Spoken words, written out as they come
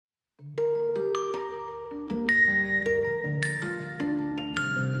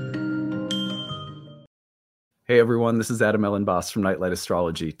Hey everyone, this is Adam Ellenboss from Nightlight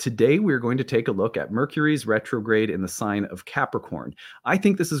Astrology. Today we're going to take a look at Mercury's retrograde in the sign of Capricorn. I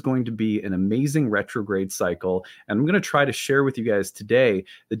think this is going to be an amazing retrograde cycle, and I'm going to try to share with you guys today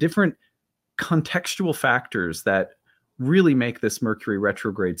the different contextual factors that really make this Mercury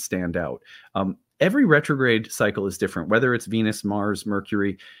retrograde stand out. Every retrograde cycle is different, whether it's Venus, Mars,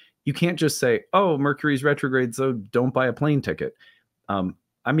 Mercury. You can't just say, oh, Mercury's retrograde, so don't buy a plane ticket.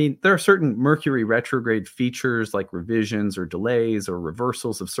 There are certain Mercury retrograde features like revisions or delays or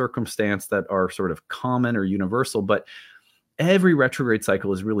reversals of circumstance that are sort of common or universal, but every retrograde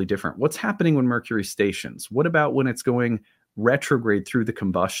cycle is really different. What's happening when Mercury stations? What about when it's going retrograde through the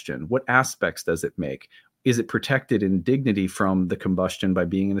combustion? What aspects does it make? Is it protected in dignity from the combustion by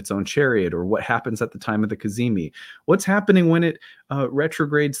being in its own chariot? Or what happens at the time of the cazimi? What's happening when it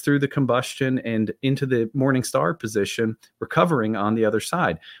retrogrades through the combustion and into the morning star position, recovering on the other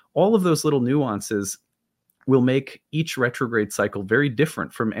side? All of those little nuances will make each retrograde cycle very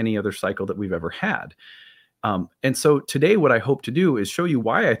different from any other cycle that we've ever had. And so today what I hope to do is show you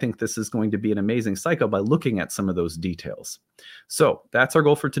why I think this is going to be an amazing cycle by looking at some of those details. So that's our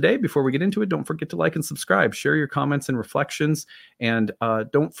goal for today. Before we get into it, don't forget to like and subscribe, share your comments and reflections, and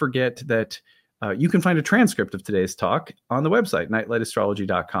don't forget that you can find a transcript of today's talk on the website,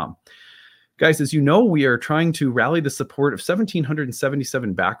 nightlightastrology.com. Guys, as you know, we are trying to rally the support of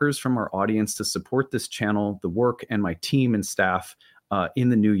 1,777 backers from our audience to support this channel, the work, and my team and staff in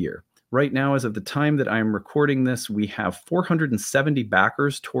the new year. Right now, as of the time that I'm recording this, we have 470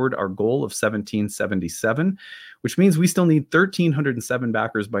 backers toward our goal of 1777, which means we still need 1,307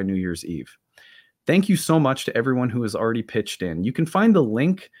 backers by New Year's Eve. Thank you so much to everyone who has already pitched in. You can find the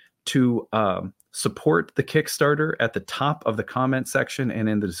link to support the Kickstarter at the top of the comment section and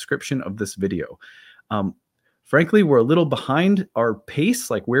in the description of this video. Frankly, we're a little behind our pace,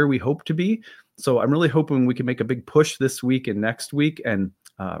 like where we hope to be. So I'm really hoping we can make a big push this week and next week and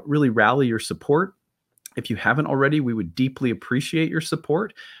really rally your support. If you haven't already, we would deeply appreciate your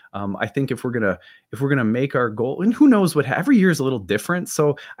support. I think if we're gonna make our goal, and who knows what, every year is a little different.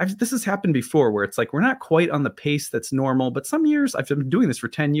 So this has happened before where it's like we're not quite on the pace that's normal, but some years, I've been doing this for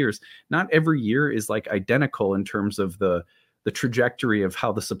 10 years. Not every year is like identical in terms of the trajectory of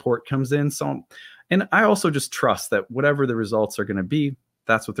how the support comes in. So, and I also just trust that whatever the results are going to be,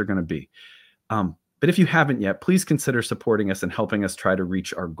 that's what they're going to be. But if you haven't yet, please consider supporting us and helping us try to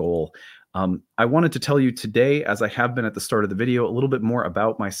reach our goal. I wanted to tell you today, as I have been at the start of the video, a little bit more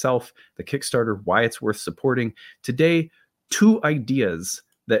about myself, the Kickstarter, why it's worth supporting. Today, 2 ideas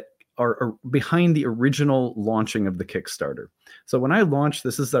that are behind the original launching of the Kickstarter. So when I launched,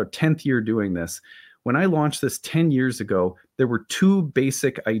 this is our 10th year doing this. When I launched this 10 years ago, there were 2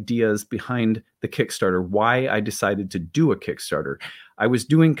 basic ideas behind the Kickstarter, why I decided to do a Kickstarter. I was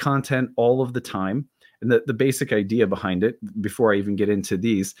doing content all of the time. And the basic idea behind it, before I even get into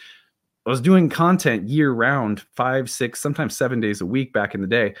these, I was doing content year round, 5, 6, sometimes 7 days a week back in the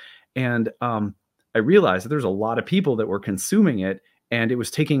day. And I realized that there's a lot of people that were consuming it, and it was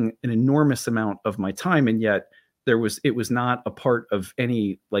taking an enormous amount of my time. And yet it was not a part of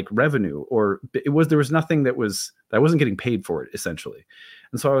any like revenue, or there was nothing that I wasn't getting paid for it, essentially.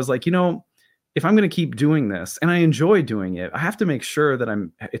 And so I was like, if I'm going to keep doing this, and I enjoy doing it, I have to make sure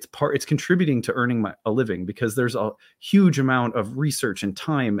that it's contributing to earning a living, because there's a huge amount of research and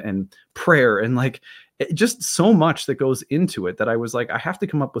time and prayer and just so much that goes into it that I was like, I have to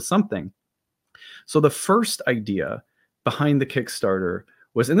come up with something. So the first idea behind the Kickstarter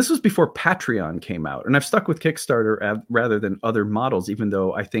was, and this was before Patreon came out, and I've stuck with Kickstarter rather than other models, even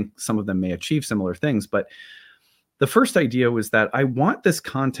though I think some of them may achieve similar things. But the first idea was that I want this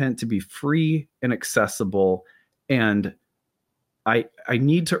content to be free and accessible, and I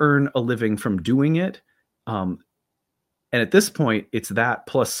need to earn a living from doing it. And at this point, it's that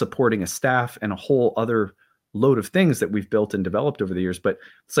plus supporting a staff and a whole other load of things that we've built and developed over the years. But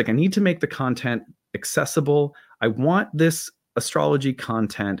it's like, I need to make the content accessible. I want this astrology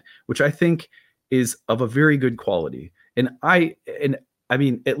content, which I think is of a very good quality. And I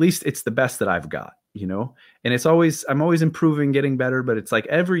mean, at least it's the best that I've got. And I'm always improving, getting better, but it's like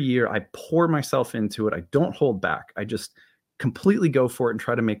every year I pour myself into it. I don't hold back. I just completely go for it and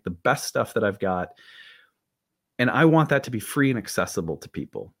try to make the best stuff that I've got. And I want that to be free and accessible to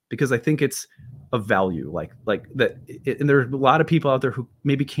people, because I think it's of value, like that. And there are a lot of people out there who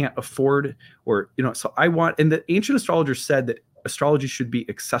maybe can't afford, or, so I want, and the ancient astrologers said that astrology should be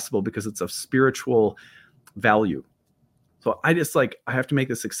accessible because it's of spiritual value. So I have to make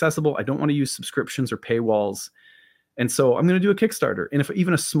this accessible. I don't want to use subscriptions or paywalls. And so I'm going to do a Kickstarter. And if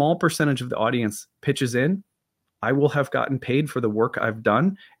even a small percentage of the audience pitches in, I will have gotten paid for the work I've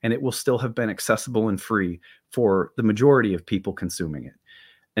done, and it will still have been accessible and free for the majority of people consuming it.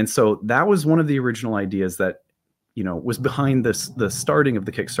 And so that was one of the original ideas that, was behind the starting of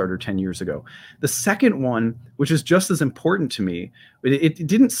the Kickstarter 10 years ago. The second one, which is just as important to me, it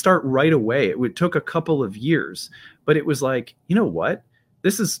didn't start right away. It took a couple of years, but it was like, you know what?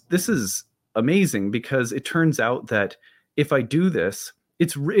 This is amazing, because it turns out that if I do this,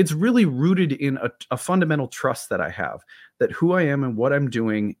 it's really rooted in a fundamental trust that I have, that who I am and what I'm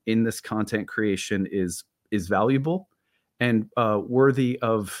doing in this content creation is valuable and worthy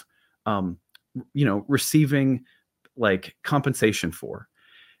of receiving like compensation for.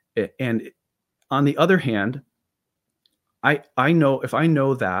 And on the other hand, I know, if I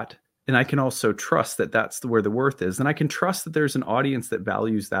know that, and I can also trust that that's where the worth is, and I can trust that there's an audience that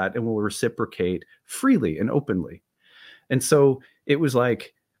values that and will reciprocate freely and openly. And so it was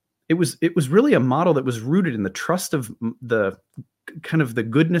like, it was really a model that was rooted in the trust of the kind of the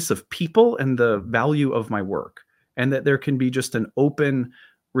goodness of people and the value of my work, and that there can be just an open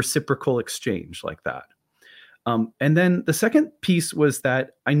reciprocal exchange like that. And then the second piece was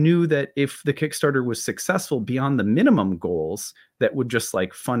that I knew that if the Kickstarter was successful beyond the minimum goals that would just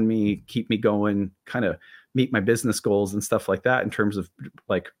like fund me, keep me going, kind of meet my business goals and stuff like that in terms of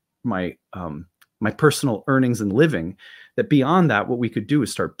like my personal earnings and living, that beyond that, what we could do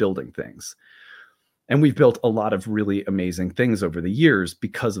is start building things. And we've built a lot of really amazing things over the years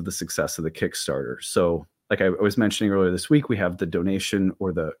because of the success of the Kickstarter. So like I was mentioning earlier this week, we have the donation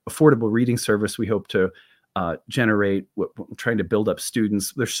or the affordable reading service we hope to generate. We're trying to build up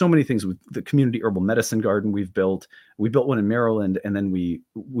students. There's so many things with the community herbal medicine garden we've built. We built one in Maryland, and then we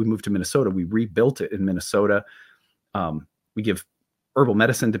moved to Minnesota. We rebuilt it in Minnesota. We give herbal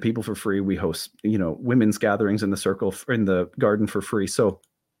medicine to people for free. We host, women's gatherings in the circle in the garden for free. So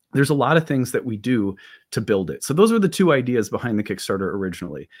there's a lot of things that we do to build it. So those were the two ideas behind the Kickstarter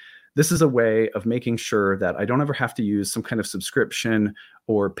originally. This is a way of making sure that I don't ever have to use some kind of subscription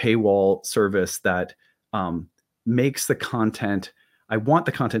or paywall service that makes the content. I want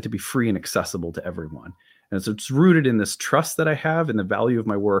the content to be free and accessible to everyone. And so it's rooted in this trust that I have in the value of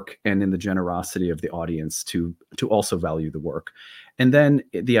my work and in the generosity of the audience to also value the work. And then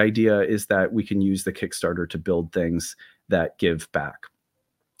the idea is that we can use the Kickstarter to build things that give back.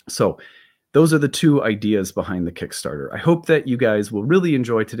 So those are the two ideas behind the Kickstarter. I hope that you guys will really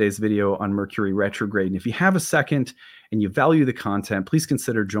enjoy today's video on Mercury retrograde. And if you have a second and you value the content, please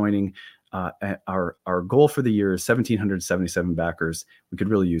consider joining. Our goal for the year is 1,777 backers. We could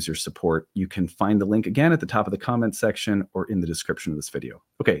really use your support. You can find the link again at the top of the comment section or in the description of this video.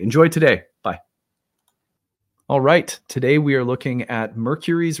 Okay, enjoy today. Bye. All right, today we are looking at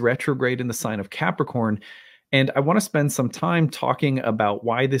Mercury's retrograde in the sign of Capricorn. And I want to spend some time talking about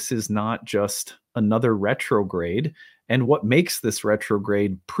why this is not just another retrograde and what makes this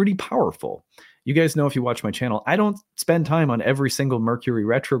retrograde pretty powerful. You guys know, if you watch my channel, I don't spend time on every single Mercury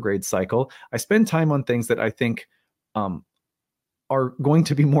retrograde cycle. I spend time on things that I think are going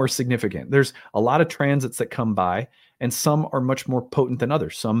to be more significant. There's a lot of transits that come by, and some are much more potent than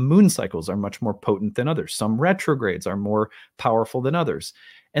others. Some moon cycles are much more potent than others. Some retrogrades are more powerful than others.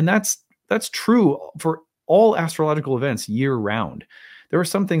 And that's true for all astrological events year round. There are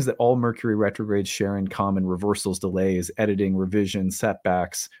some things that all Mercury retrogrades share in common: reversals, delays, editing, revision,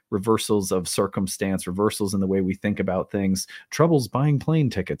 setbacks, reversals of circumstance, reversals in the way we think about things, troubles buying plane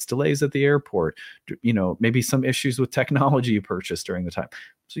tickets, delays at the airport, maybe some issues with technology you purchased during the time.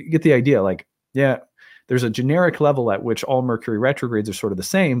 So you get the idea. Like, yeah, there's a generic level at which all Mercury retrogrades are sort of the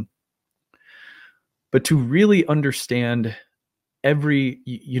same. But to really understand every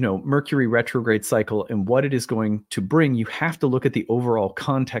Mercury retrograde cycle and what it is going to bring, you have to look at the overall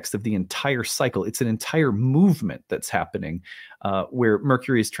context of the entire cycle. It's an entire movement that's happening where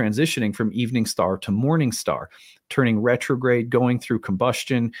Mercury is transitioning from evening star to morning star, turning retrograde, going through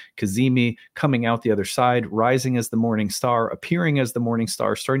combustion, cazimi, coming out the other side, rising as the morning star, appearing as the morning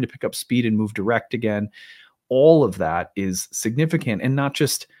star, starting to pick up speed and move direct again. All of that is significant, and not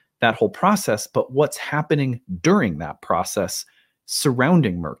just that whole process, but what's happening during that process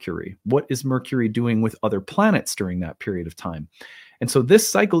surrounding Mercury. What is Mercury doing with other planets during that period of time? And so this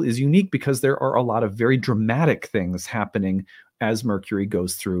cycle is unique because there are a lot of very dramatic things happening as Mercury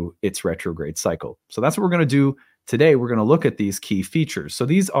goes through its retrograde cycle. So that's what we're going to do today. We're going to look at these key features. So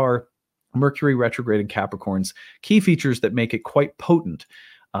these are Mercury retrograde in Capricorn's key features that make it quite potent,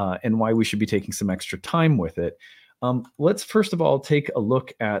 and why we should be taking some extra time with it. Let's first of all take a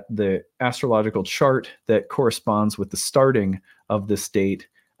look at the astrological chart that corresponds with the starting of this date,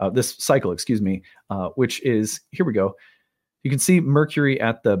 this cycle, which is, here we go. You can see Mercury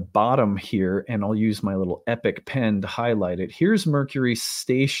at the bottom here, and I'll use my little epic pen to highlight it. Here's Mercury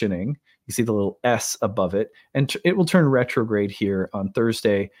stationing. You You see the little S above it, and it will turn retrograde here on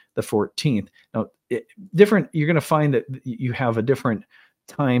Thursday, the 14th. Now, you're going to find that you have a different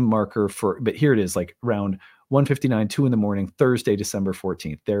time marker but here it is, like around 1:59, 2 in the morning, Thursday, December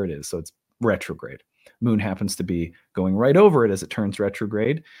 14th. There it is. So it's retrograde. Moon happens to be going right over it as it turns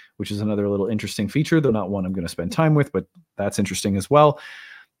retrograde, which is another little interesting feature, though not one I'm going to spend time with, but that's interesting as well.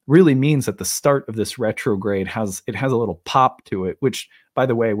 Really means that the start of this retrograde has a little pop to it, which, by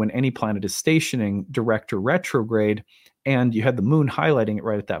the way, when any planet is stationing direct or retrograde, and you had the moon highlighting it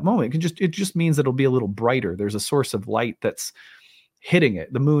right at that moment, it just means that it'll be a little brighter. There's a source of light that's hitting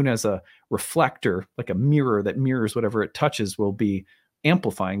it. The moon, as a reflector, like a mirror that mirrors whatever it touches, will be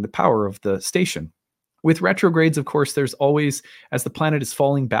amplifying the power of the station. With retrogrades, of course, there's always, as the planet is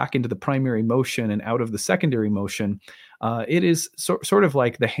falling back into the primary motion and out of the secondary motion, it is sort of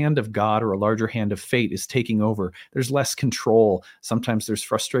like the hand of God or a larger hand of fate is taking over. There's less control. Sometimes there's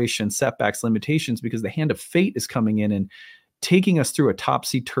frustration, setbacks, limitations, because the hand of fate is coming in and taking us through a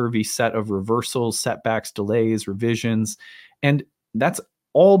topsy-turvy set of reversals, setbacks, delays, revisions. And that's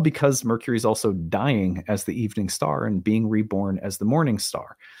all because Mercury is also dying as the evening star and being reborn as the morning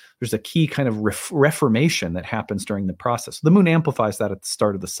star. There's a key kind of reformation that happens during the process. The moon amplifies that at the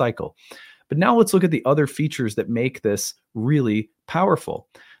start of the cycle. But now let's look at the other features that make this really powerful.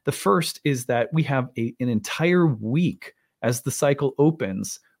 The first is that we have an entire week as the cycle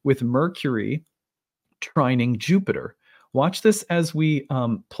opens with Mercury trining Jupiter. Watch this as we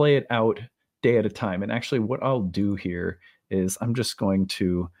play it out day at a time. And actually what I'll do here is I'm going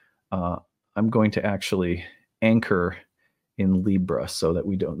to actually anchor in Libra so that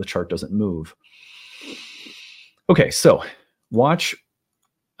the chart doesn't move. Okay, so watch.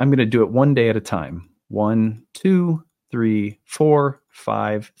 I'm going to do it one day at a time. 1, 2, 3, 4,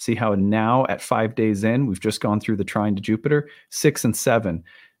 5. See how now at 5 days in, we've just gone through the trine to Jupiter. 6 and 7.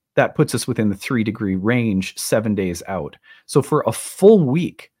 That puts us within the 3-degree range 7 days out. So for a full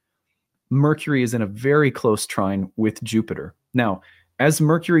week, Mercury is in a very close trine with Jupiter. Now, as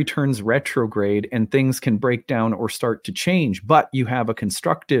Mercury turns retrograde and things can break down or start to change, but you have a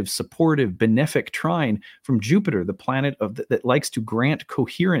constructive, supportive, benefic trine from Jupiter, the planet that likes to grant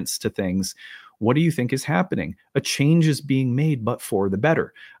coherence to things, what do you think is happening? A change is being made, but for the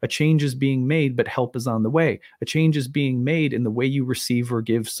better. A change is being made, but help is on the way. A change is being made in the way you receive or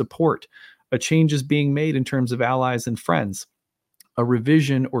give support. A change is being made in terms of allies and friends. A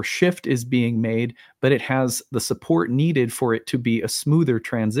revision or shift is being made, but it has the support needed for it to be a smoother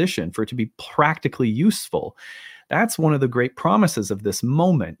transition, for it to be practically useful. That's one of the great promises of this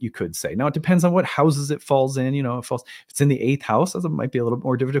moment, you could say. Now, it depends on what houses it falls in. If it's in the 8th house, it might be a little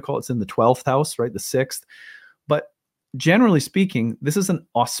more difficult. It's in the 12th house, right? The 6th. But generally speaking, this is an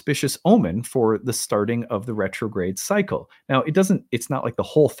auspicious omen for the starting of the retrograde cycle. Now, it's not like the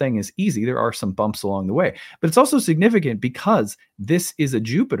whole thing is easy. There are some bumps along the way, but it's also significant because this is a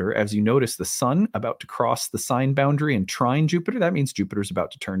Jupiter. As you notice, the sun about to cross the sign boundary and trine Jupiter. That means Jupiter's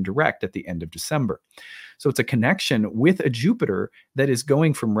about to turn direct at the end of December. So it's a connection with a Jupiter that is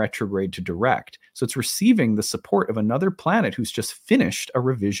going from retrograde to direct. So it's receiving the support of another planet who's just finished a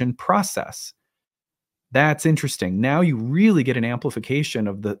revision process. That's interesting. Now you really get an amplification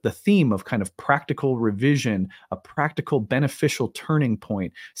of the theme of kind of practical revision, a practical beneficial turning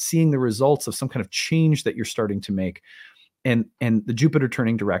point, seeing the results of some kind of change that you're starting to make. And the Jupiter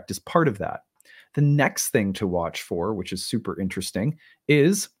turning direct is part of that. The next thing to watch for, which is super interesting,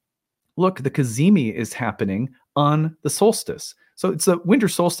 is, look, the Cazimi is happening on the solstice. So it's a winter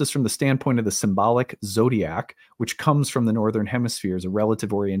solstice from the standpoint of the symbolic zodiac, which comes from the northern hemisphere as a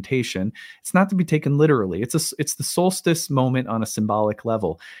relative orientation. It's not to be taken literally. It's the solstice moment on a symbolic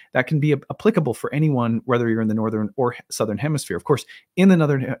level that can be applicable for anyone, whether you're in the northern or southern hemisphere. Of course, in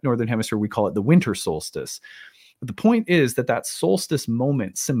the northern hemisphere, we call it the winter solstice. But the point is that solstice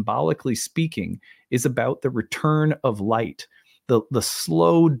moment, symbolically speaking, is about the return of light, the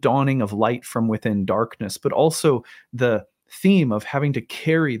slow dawning of light from within darkness, but also the theme of having to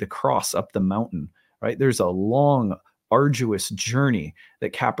carry the cross up the mountain, right? There's a long, arduous journey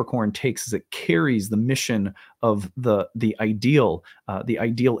that Capricorn takes as it carries the mission of the ideal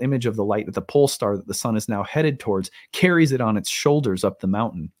image of the light, that the pole star that the sun is now headed towards, carries it on its shoulders up the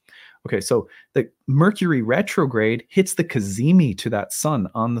mountain. Okay, so the Mercury retrograde hits the Cazimi to that sun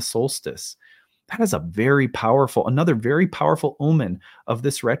on the solstice. That is another very powerful omen of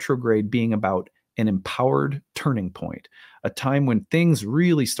this retrograde being about an empowered turning point, a time when things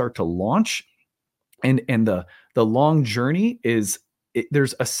really start to launch, and the long journey is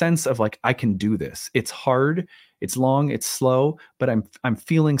there's a sense of like, I can do this. It's hard, it's long, it's slow, but I'm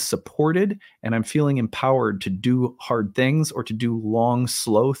feeling supported and I'm feeling empowered to do hard things or to do long,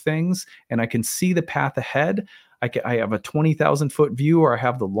 slow things. And I can see the path ahead. I have a 20,000 foot view, or I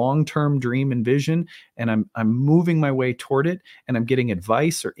have the long-term dream and vision, and I'm moving my way toward it, and I'm getting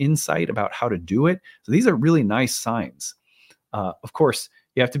advice or insight about how to do it. So these are really nice signs. Of course,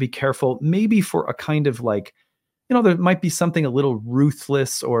 you have to be careful, maybe for a kind of like, there might be something a little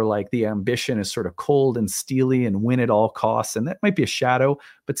ruthless, or like the ambition is sort of cold and steely and win at all costs. And that might be a shadow,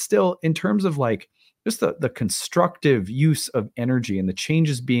 but still, in terms of like just the constructive use of energy and the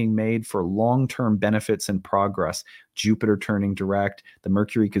changes being made for long-term benefits and progress, Jupiter turning direct, the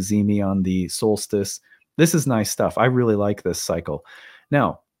Mercury cazimi on the solstice. This is nice stuff. I really like this cycle.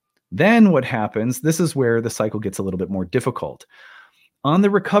 Now, then what happens? This is where the cycle gets a little bit more difficult. On the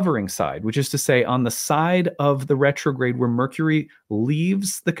recovering side, which is to say on the side of the retrograde where Mercury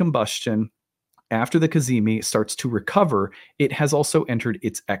leaves the combustion after the cazimi, starts to recover, it has also entered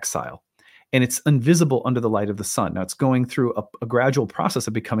its exile. And it's invisible under the light of the sun. Now it's going through a gradual process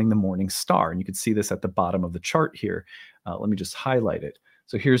of becoming the morning star. And you can see this at the bottom of the chart here. Let me just highlight it.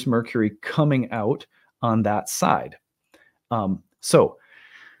 So here's Mercury coming out on that side. So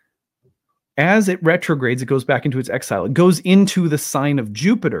as it retrogrades, it goes back into its exile. It goes into the sign of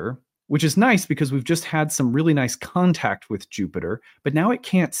Jupiter, which is nice because we've just had some really nice contact with Jupiter, but now it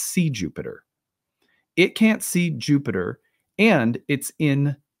can't see Jupiter. It can't see Jupiter, and it's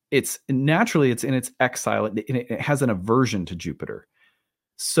in its exile. It has an aversion to Jupiter.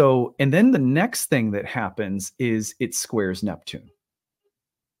 So, and then the next thing that happens is it squares Neptune.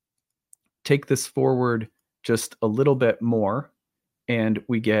 Take this forward just a little bit more, and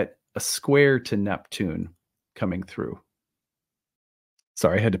we get a square to Neptune coming through.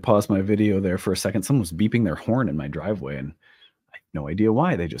 Sorry, I had to pause my video there for a second. Someone was beeping their horn in my driveway, and I have no idea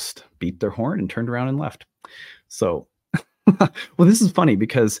why. They just beeped their horn and turned around and left. So, well, this is funny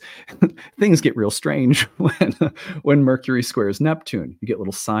because things get real strange when Mercury squares Neptune. You get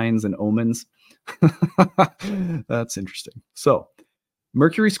little signs and omens. That's interesting. So,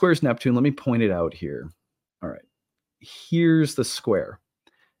 Mercury squares Neptune. Let me point it out here. All right. Here's the square.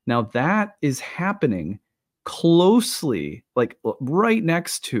 Now that is happening closely, like right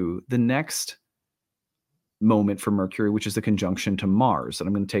next to the next moment for Mercury, which is the conjunction to Mars. And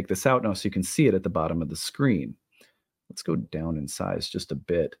I'm going to take this out now so you can see it at the bottom of the screen. Let's go down in size just a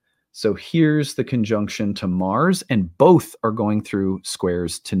bit. So here's the conjunction to Mars, and both are going through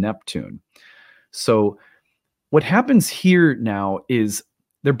squares to Neptune. So what happens here now is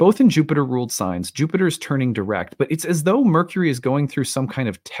they're both in Jupiter-ruled signs. Jupiter's turning direct, but it's as though Mercury is going through some kind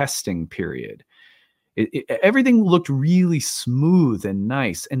of testing period. Everything looked really smooth and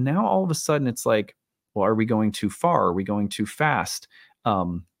nice, and now all of a sudden it's like, well, are we going too far? Are we going too fast?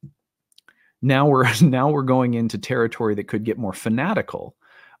 Now we're going into territory that could get more fanatical,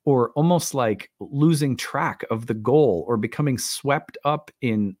 or almost like losing track of the goal, or becoming swept up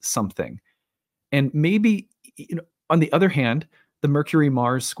in something. And maybe, on the other hand, the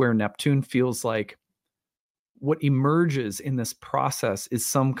Mercury-Mars square Neptune feels like what emerges in this process is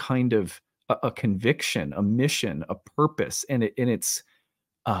some kind of a conviction, a mission, a purpose, and it's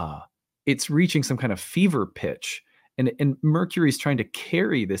reaching some kind of fever pitch. And Mercury's trying to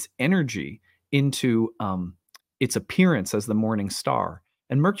carry this energy into its appearance as the morning star.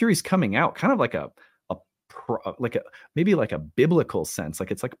 And Mercury's coming out kind of like maybe like a biblical sense, like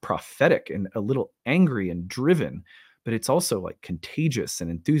it's like prophetic and a little angry and driven, but it's also like contagious and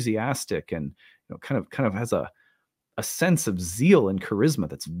enthusiastic, and kind of has a sense of zeal and charisma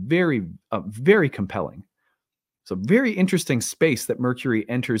that's very, very compelling. So very interesting space that Mercury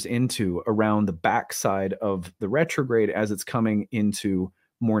enters into around the backside of the retrograde as it's coming into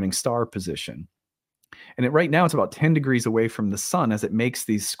morning star position. And right now it's about 10 degrees away from the sun as it makes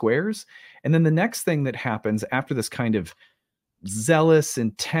these squares. And then the next thing that happens after this kind of zealous,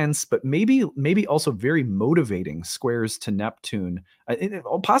 intense, but maybe also very motivating squares to Neptune,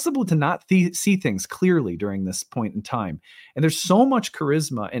 possible to not see things clearly during this point in time. And there's so much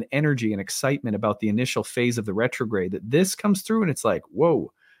charisma and energy and excitement about the initial phase of the retrograde that this comes through, and it's like,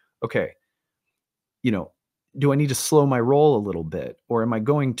 whoa, okay, do I need to slow my roll a little bit, or am I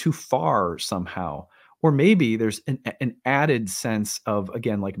going too far somehow? Or maybe there's an added sense of,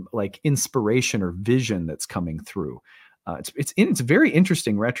 again, like inspiration or vision that's coming through. It's a very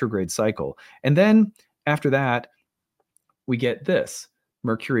interesting retrograde cycle. And then after that, we get this.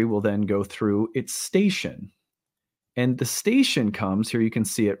 Mercury will then go through its station. And the station comes, here you can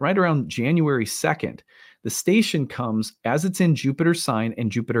see it, right around January 2nd. The station comes as it's in Jupiter's sign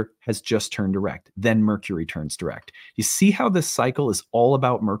and Jupiter has just turned direct. Then Mercury turns direct. You see how this cycle is all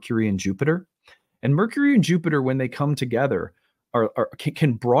about Mercury and Jupiter? And Mercury and Jupiter, when they come together,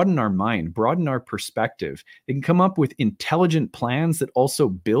 can broaden our mind, broaden our perspective. They can come up with intelligent plans that also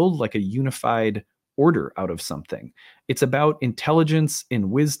build like a unified order out of something. It's about intelligence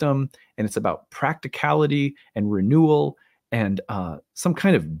and wisdom, and it's about practicality and renewal and some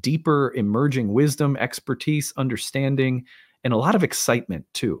kind of deeper emerging wisdom, expertise, understanding, and a lot of excitement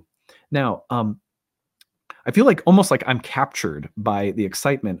too. Now, I feel like almost like I'm captured by the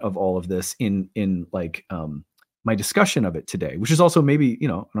excitement of all of this in like my discussion of it today, which is also maybe, I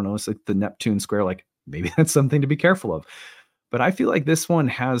don't know, it's like the Neptune square, like maybe that's something to be careful of. But I feel like this one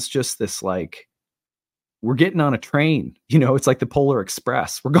has just this like, we're getting on a train, it's like the Polar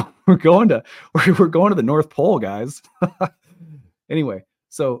Express. We're going to the North Pole, guys. Anyway,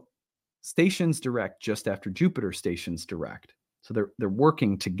 so stations direct just after Jupiter stations direct. So they're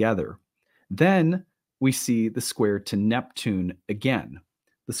working together. Then we see the square to Neptune again.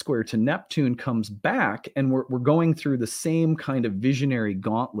 The square to Neptune comes back, and we're going through the same kind of visionary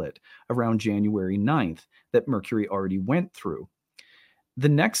gauntlet around January 9th that Mercury already went through. The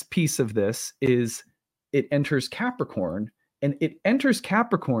next piece of this is it enters Capricorn, and it enters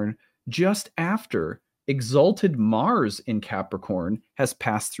Capricorn just after exalted Mars in Capricorn has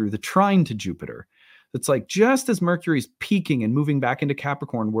passed through the trine to Jupiter. It's like just as Mercury's peaking and moving back into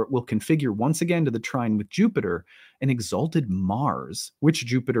Capricorn, where it will configure once again to the trine with Jupiter, an exalted Mars, which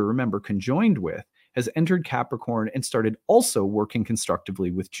Jupiter, remember, conjoined with, has entered Capricorn and started also working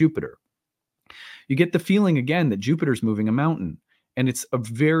constructively with Jupiter. You get the feeling again that Jupiter's moving a mountain, and it's a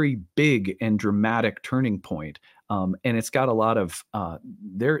very big and dramatic turning point. And it's got a lot of,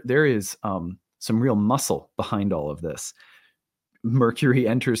 there is some real muscle behind all of this. Mercury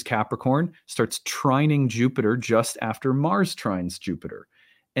enters Capricorn, starts trining Jupiter just after Mars trines Jupiter.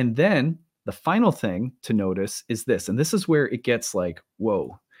 And then the final thing to notice is this, and this is where it gets like,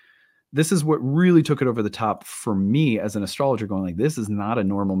 whoa, this is what really took it over the top for me as an astrologer, going like, this is not a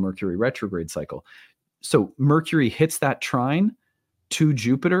normal Mercury retrograde cycle. So Mercury hits that trine to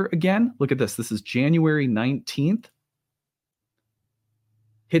Jupiter again. Look at this. This is January 19th.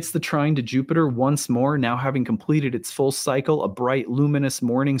 Hits the trine to Jupiter once more, now having completed its full cycle, a bright, luminous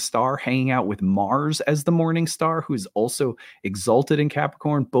morning star hanging out with Mars as the morning star, who is also exalted in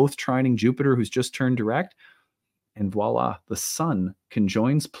Capricorn, both trining Jupiter, who's just turned direct. And voila, the sun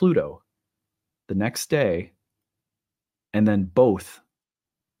conjoins Pluto the next day, and then both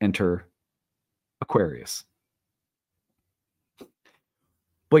enter Aquarius.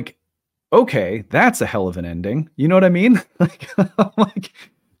 Like, okay, that's a hell of an ending. You know what I mean? Like,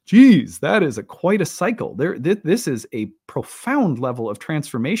 geez, that is quite a cycle. This is a profound level of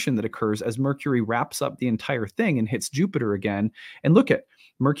transformation that occurs as Mercury wraps up the entire thing and hits Jupiter again. And look at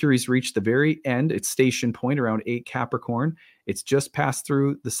Mercury's reached the very end, its station point around 8 Capricorn. It's just passed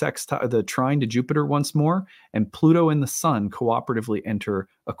through the trine to Jupiter once more, and Pluto and the Sun cooperatively enter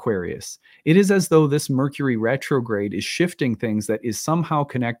Aquarius. It is as though this Mercury retrograde is shifting things that is somehow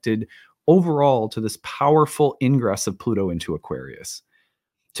connected overall to this powerful ingress of Pluto into Aquarius.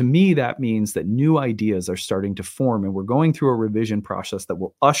 To me, that means that new ideas are starting to form, and we're going through a revision process that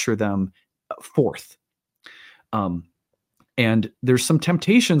will usher them forth. And there's some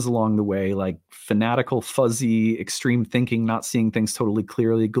temptations along the way, like fanatical, fuzzy, extreme thinking, not seeing things totally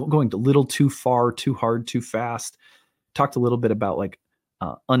clearly, going a little too far, too hard, too fast. Talked a little bit about like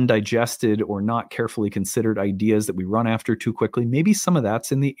undigested or not carefully considered ideas that we run after too quickly. Maybe some of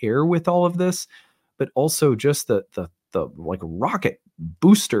that's in the air with all of this, but also just the like rocket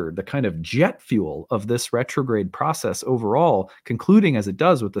booster, the kind of jet fuel of this retrograde process overall, concluding as it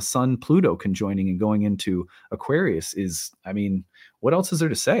does with the Sun Pluto conjoining and going into Aquarius is, I mean, what else is there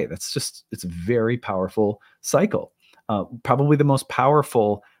to say? It's a very powerful cycle. Probably the most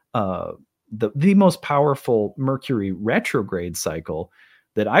powerful, the most powerful Mercury retrograde cycle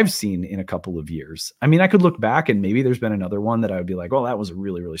that I've seen in a couple of years. I mean, I could look back and maybe there's been another one that I would be like, well, that was a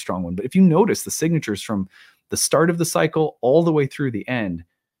really, really strong one. But if you notice the signatures from the start of the cycle all the way through the end,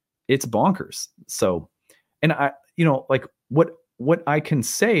 it's bonkers. So, and I, like what I can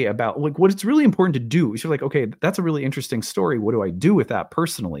say about like what it's really important to do is you're like, okay, that's a really interesting story. What do I do with that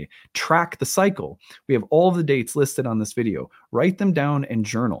personally? Track the cycle. We have all the dates listed on this video. Write them down and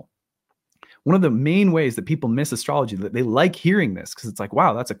journal. One of the main ways that people miss astrology, that they like hearing this because it's like,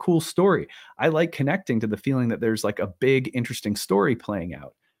 wow, that's a cool story. I like connecting to the feeling that there's like a big, interesting story playing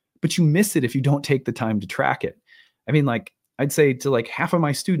out. But you miss it if you don't take the time to track it. I mean, like I'd say to like half of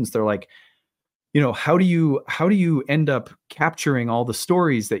my students, they're like, how do you end up capturing all the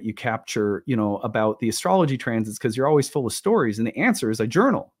stories that you capture, about the astrology transits, because you're always full of stories, and the answer is I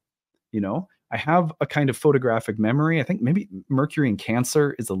journal. I have a kind of photographic memory. I think maybe Mercury in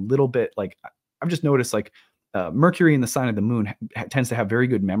Cancer is a little bit like, I've just noticed, like, Mercury in the sign of the moon tends to have very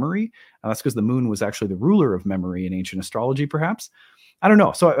good memory. That's because the moon was actually the ruler of memory in ancient astrology, perhaps. I don't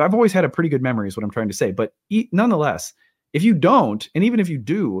know. So I've always had a pretty good memory, is what I'm trying to say. But nonetheless, if you don't, and even if you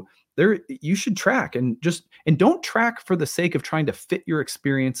do, there you should track, and don't track for the sake of trying to fit your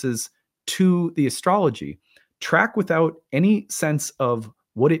experiences to the astrology. Track without any sense of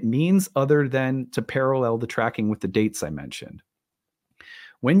what it means, other than to parallel the tracking with the dates I mentioned.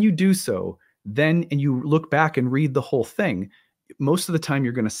 When you do so, then and you look back and read the whole thing, most of the time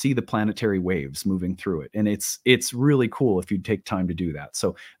you're going to see the planetary waves moving through it, and it's really cool if you take time to do that.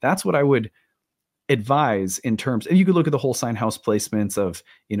 So that's what I would advise in terms, and you could look at the whole sign house placements of,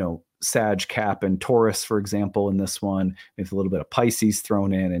 Sag, Cap, and Taurus, for example, in this one, with a little bit of Pisces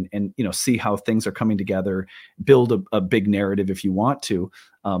thrown in, and see how things are coming together, build a big narrative if you want to.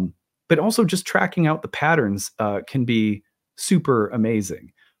 But also just tracking out the patterns can be super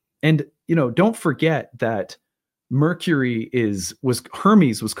amazing. And, don't forget that Hermes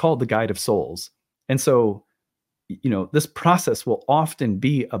was called the guide of souls. And so, this process will often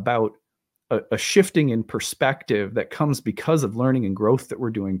be about a shifting in perspective that comes because of learning and growth that we're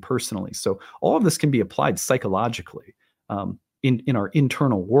doing personally. So all of this can be applied psychologically, in our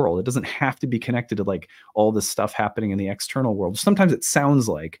internal world. It doesn't have to be connected to like all this stuff happening in the external world. Sometimes it sounds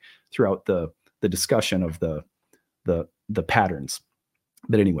like throughout the discussion of the patterns.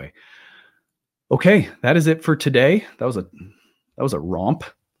 But anyway, okay, that is it for today. That was a romp.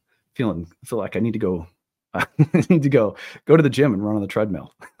 Feel like I need to go. I need to go to the gym and run on the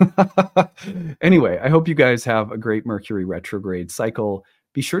treadmill. Anyway, I hope you guys have a great Mercury retrograde cycle.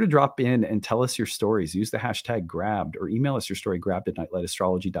 Be sure to drop in and tell us your stories. Use the hashtag grabbed, or email us your story,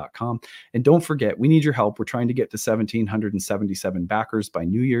 grabbed@nightlightastrology.com. And don't forget, we need your help. We're trying to get to 1,777 backers by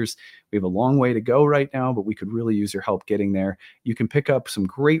New Year's. We have a long way to go right now, but we could really use your help getting there. You can pick up some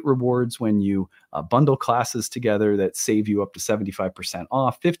great rewards when you bundle classes together that save you up to 75%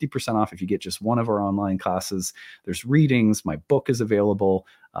 off, 50% off if you get just one of our online classes. There's readings. My book is available.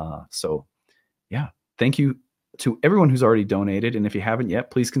 So yeah, thank you to everyone who's already donated. And if you haven't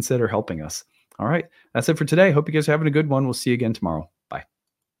yet, please consider helping us. All right. That's it for today. Hope you guys are having a good one. We'll see you again tomorrow.